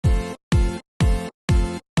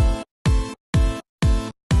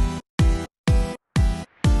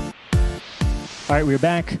All right, we're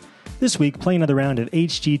back this week playing another round of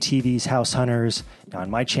HGTV's House Hunters. Now, on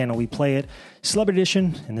my channel, we play it Celebrity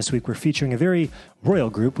Edition, and this week we're featuring a very royal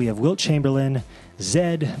group. We have Wilt Chamberlain,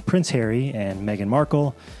 Zedd, Prince Harry, and Meghan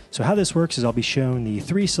Markle. So how this works is I'll be shown the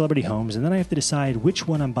 3 celebrity homes, and then I have to decide which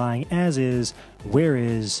one I'm buying as is, where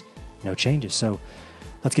is, no changes. So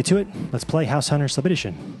let's get to it. Let's play House Hunters Celebrity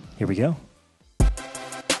Edition. Here we go.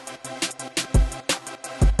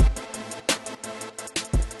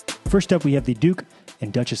 First up, we have the Duke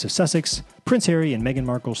and Duchess of Sussex, Prince Harry and Meghan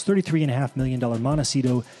Markle's $33.5 million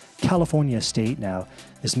Montecito California estate. Now,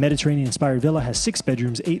 this Mediterranean-inspired villa has 6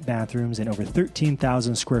 bedrooms, 8 bathrooms, and over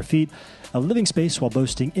 13,000 square feet of living space while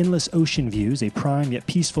boasting endless ocean views, a prime yet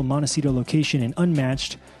peaceful Montecito location, and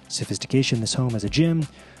unmatched sophistication. This home has a gym,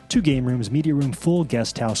 2 game rooms, media room, full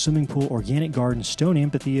guest house, swimming pool, organic garden, stone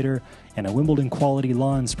amphitheater, and a Wimbledon-quality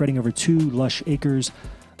lawn spreading over 2 lush acres.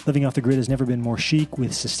 Living off the grid has never been more chic,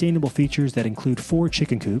 with sustainable features that include 4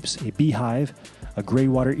 chicken coops, a beehive, a gray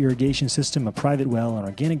water irrigation system, a private well, an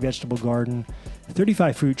organic vegetable garden,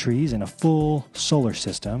 35 fruit trees, and a full solar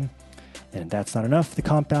system. And if that's not enough, the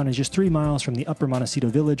compound is just 3 miles from the Upper Montecito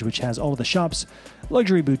Village, which has all of the shops,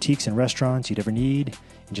 luxury boutiques, and restaurants you'd ever need,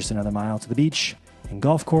 and just another mile to the beach and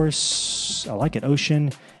golf course. I like it,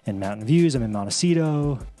 ocean and mountain views. I'm in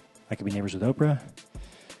Montecito. I could be neighbors with Oprah.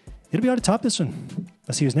 It'll be hard to top this one.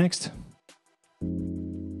 Let's see who's next.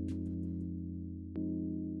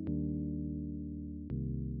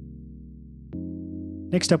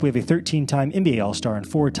 Next up, we have a 13-time NBA All-Star and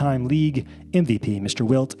 4-time league MVP, Mr.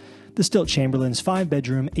 Wilt. The Wilt Chamberlain's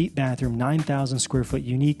 5-bedroom, 8-bathroom, 9,000 square foot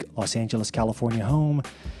unique Los Angeles, California home.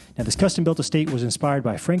 Now, this custom-built estate was inspired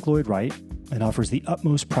by Frank Lloyd Wright and offers the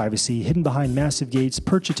utmost privacy, hidden behind massive gates,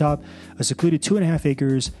 perched atop a secluded 2.5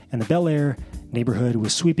 acres, and the Bel-Air neighborhood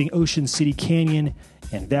with sweeping Ocean City Canyon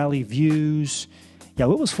and valley views. Yeah,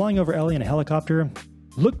 Wilt was flying over LA in a helicopter,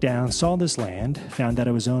 looked down, saw this land, found that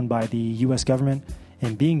it was owned by the U.S. government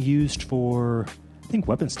and being used for, I think,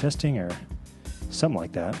 weapons testing or something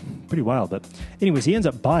like that. Pretty wild, but anyways, he ends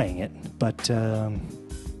up buying it. But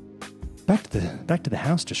back to the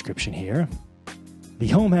house description here. The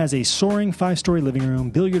home has a soaring 5-story living room,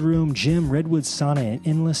 billiard room, gym, redwood sauna, and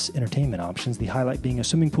endless entertainment options. The highlight being a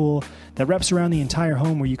swimming pool that wraps around the entire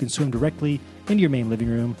home where you can swim directly into your main living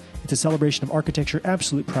room. It's a celebration of architecture,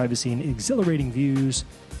 absolute privacy, and exhilarating views.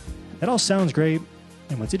 That all sounds great.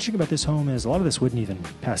 And what's interesting about this home is a lot of this wouldn't even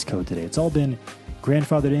pass code today. It's all been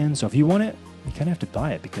grandfathered in. So if you want it, you kind of have to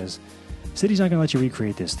buy it because the city's not going to let you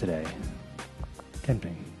recreate this today.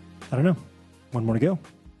 Tempting. I don't know. One more to go.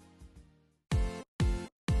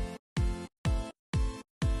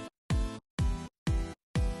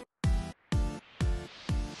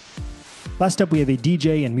 Last up, we have a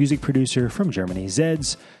DJ and music producer from Germany.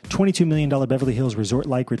 Zedd's $22 million Beverly Hills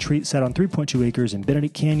resort-like retreat set on 3.2 acres in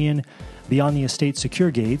Benedict Canyon. Beyond the estate's secure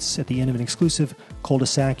gates, at the end of an exclusive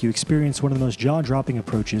cul-de-sac, you experience one of the most jaw-dropping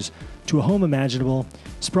approaches to a home imaginable.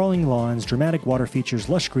 Sprawling lawns, dramatic water features,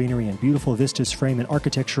 lush greenery, and beautiful vistas frame an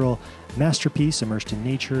architectural masterpiece immersed in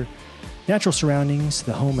nature. Natural surroundings,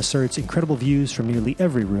 the home asserts incredible views from nearly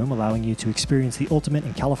every room, allowing you to experience the ultimate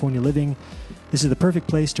in California living. This is the perfect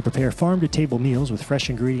place to prepare farm-to-table meals with fresh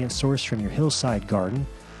ingredients sourced from your hillside garden.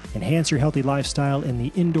 Enhance your healthy lifestyle in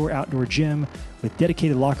the indoor-outdoor gym with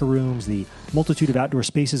dedicated locker rooms. The multitude of outdoor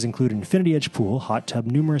spaces include an infinity-edge pool, hot tub,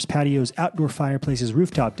 numerous patios, outdoor fireplaces,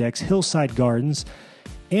 rooftop decks, hillside gardens,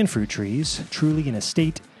 and fruit trees. Truly an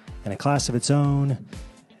estate and a class of its own.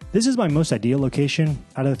 This is my most ideal location.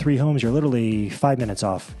 Out of the 3 homes, you're literally 5 minutes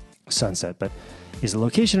off Sunset. But is the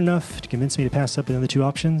location enough to convince me to pass up the other 2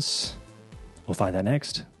 options? We'll find out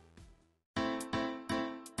next.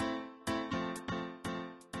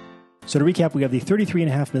 So to recap, we have the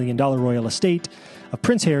 $33.5 million royal estate of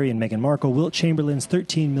Prince Harry and Meghan Markle, Wilt Chamberlain's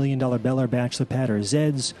 $13 million Bel-Air bachelor pad, or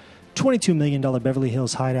Zedd's $22 million Beverly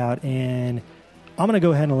Hills hideout, and I'm going to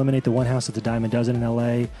go ahead and eliminate the one house that's a dime a dozen in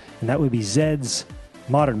LA, and that would be Zedd's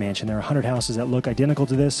modern mansion. There are 100 houses that look identical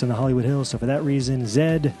to this in the Hollywood Hills, so for that reason,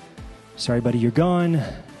 Zedd, sorry buddy, you're gone.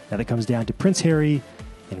 Now that comes down to Prince Harry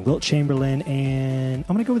and Wilt Chamberlain, and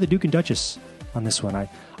I'm going to go with the Duke and Duchess on this one.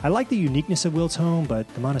 I like the uniqueness of Wilt's home, but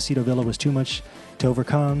the Montecito Villa was too much to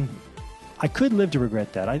overcome. I could live to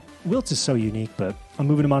regret that. Wilt's is so unique, but I'm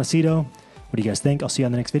moving to Montecito. What do you guys think? I'll see you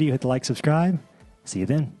on the next video. Hit the like, subscribe. See you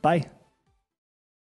then. Bye.